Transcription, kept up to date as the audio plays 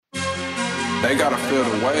They gotta feel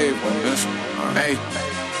the wave on this one. Hey.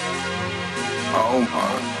 Oh my.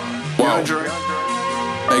 YoungDray.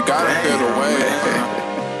 They gotta feel the wave.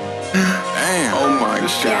 Damn. Oh my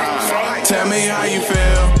God. Tell me how you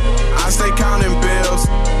feel. I stay counting bills.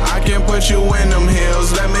 I can put you in them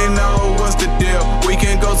hills. Let me know what's the deal. We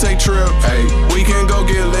can go take trips. Hey. We can go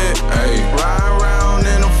get lit. Hey. Ride around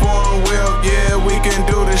in a foreign wheel. Yeah, we can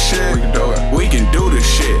do this shit. We can do it. We can do this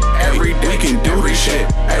shit every day. We can do this shit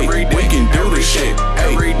every day. We can do this shit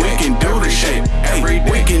every day. We can do this shit every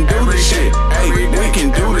day. We can do this shit every day. We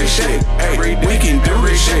can do this shit every day. We can do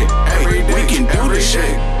this shit every day. We can do this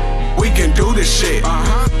shit. We can do this shit.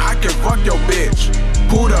 I can fuck your bitch.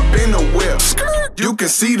 Pulled up in the whip. You can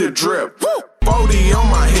see the drip. 40 on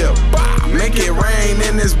my hip. Make it rain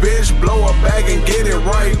in this bitch. Blow a bag and get it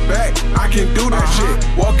right back. I can do that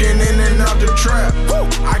shit. Walking in and out the trap.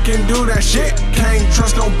 I can do that shit. Can't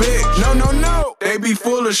trust no bitch. No, no, no. They be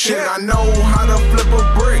full of shit. I know how to flip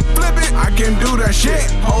a brick. Flip it. I can do that shit.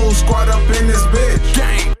 Whole squad up in this bitch.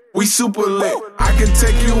 Gang. We super lit. I can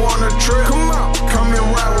take you on a trip. Come on, come and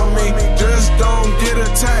ride with me. Just don't get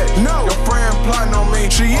attacked. No, your friend plotting on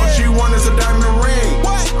me. All she want is a diamond ring.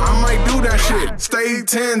 What? I might do that shit. Stay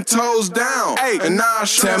 10 toes down. Ay, and now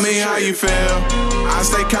tell me how you feel. I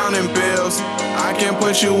stay counting bills. I can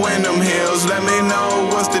put you in them hills. Let me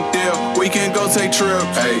know what's the deal. We can go take trips.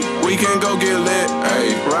 Ay, we can go get lit.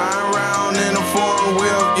 Ay, ride around in a foreign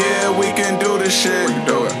wheel. Yeah, we can do this shit. We can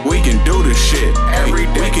do it. We can do this shit every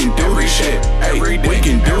day. We can do this shit every day. We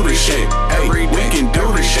can do this shit every day. We can do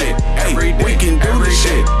this shit every day. We can do this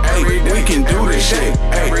shit every day. We can do this shit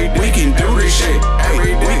every day. We can do this shit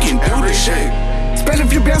every day. We can do this shit. Spend a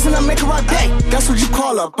few bands and I make it right back. That's what you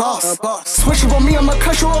call a boss. Switch up on me, I'ma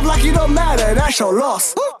cut you off like you don't matter. That's your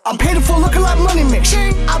loss. I'm paid for looking like money mix.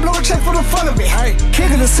 I blow a check for the fun of it. Hey,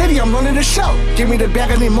 king of the city, I'm running the show. Give me the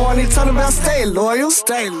bag, I need more. I need tell about stay loyal.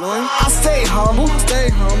 Stay loyal. I stay humble. Stay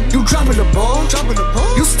humble. You dropping the ball. Dropping the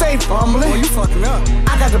ball. You stay fumbling. Boy, you fucking up.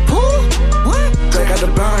 I got the pool. What? They got the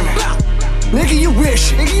burner. Nigga, you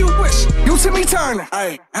wish. Nigga, you wish. You see me turning.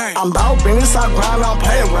 Hey, hey. I'm about business, I grind, I don't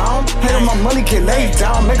play around. Pay on my money, get laid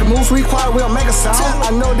down. Make a move, required, we don't make a sound.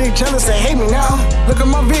 I know they jealous, they hate me now. Look at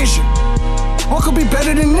my vision. What could be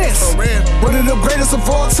better than this? One of the greatest of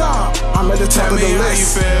all time. I'm at the top of the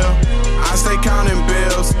list. Tell me how you feel. I stay counting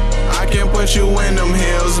bills. I can put you in them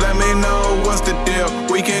hills. Let me know what's the deal.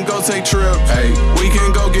 We can go take trips. Hey, we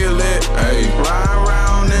can go get lit. Hey, ride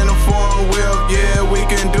around in a foreign wheel. Yeah, we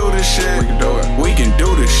can do this shit. We can do it. We can do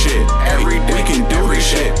this shit every day. We can do this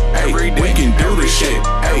shit every day.